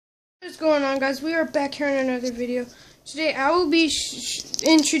What's going on, guys? We are back here in another video. Today I will be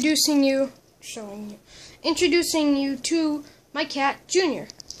introducing you to my cat Junior.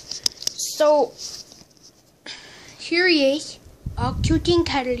 So here he is, all cute and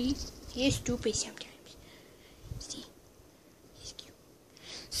cuddly. He is stupid sometimes. See, he's cute.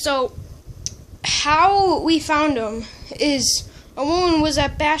 So how we found him is a woman was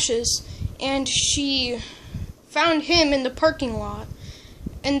at Bash's and she found him in the parking lot.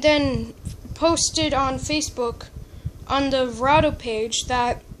 And then posted on Facebook on the Verado page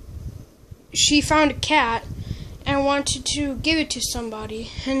that she found a cat and wanted to give it to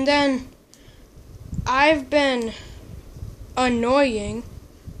somebody. And then I've been annoying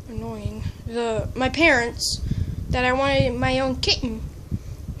my parents that I wanted my own kitten.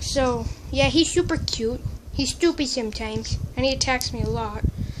 So yeah, he's super cute. He's stupid sometimes and he attacks me a lot.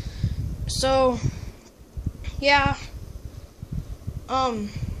 So yeah.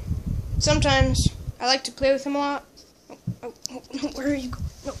 Sometimes I like to play with him a lot. Oh, where are you going?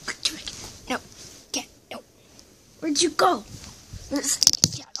 No, no, cat, no. Where'd you go?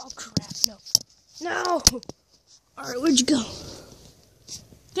 Cat, oh crap, no. Alright, where'd you go?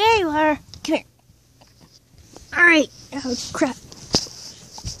 There you are. Come here. Alright, oh crap.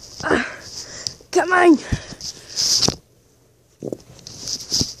 Come on.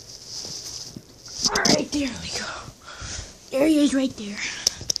 Alright, there we go. There he is right there.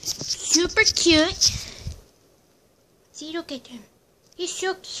 Super cute. See, look at him. He's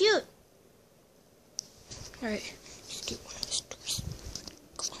so cute. Alright, let's get one of his doors.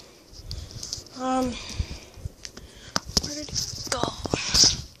 Where did it go?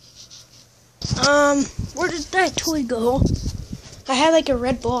 Where did that toy go? I had like a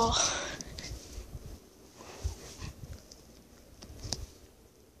red ball.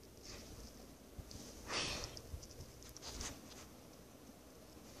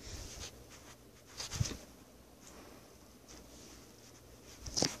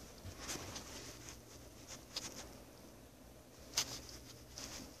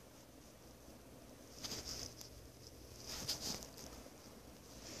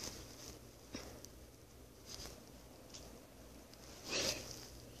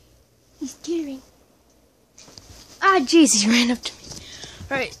 He's tearing. Ah, jeez, he ran up to me.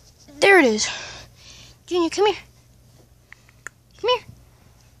 Alright, there it is. Junior, come here. Come here.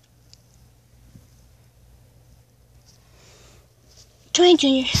 Come here,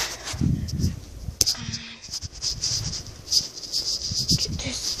 Junior. Get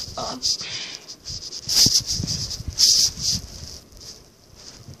this up.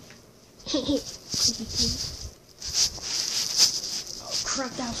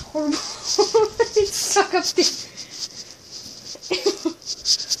 Crap, that was horrible. It stuck up there.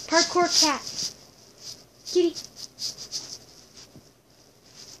 Parkour cat. Kitty.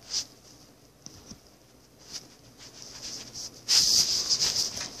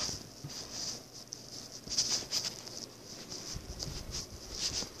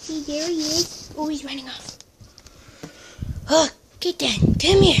 See, there he is. Oh, he's running off. Oh, get down.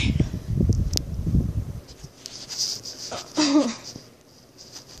 Come here.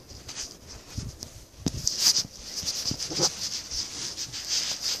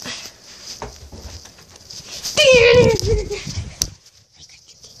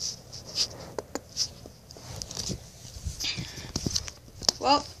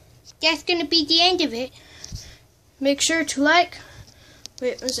 Well, that's gonna be the end of it. Make sure to like.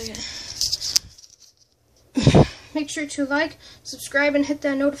 Wait 1 second. Make sure to like, subscribe, and hit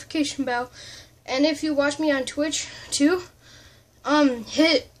that notification bell. And if you watch me on Twitch too,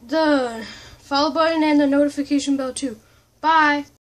 hit the follow button and the notification bell too. Bye.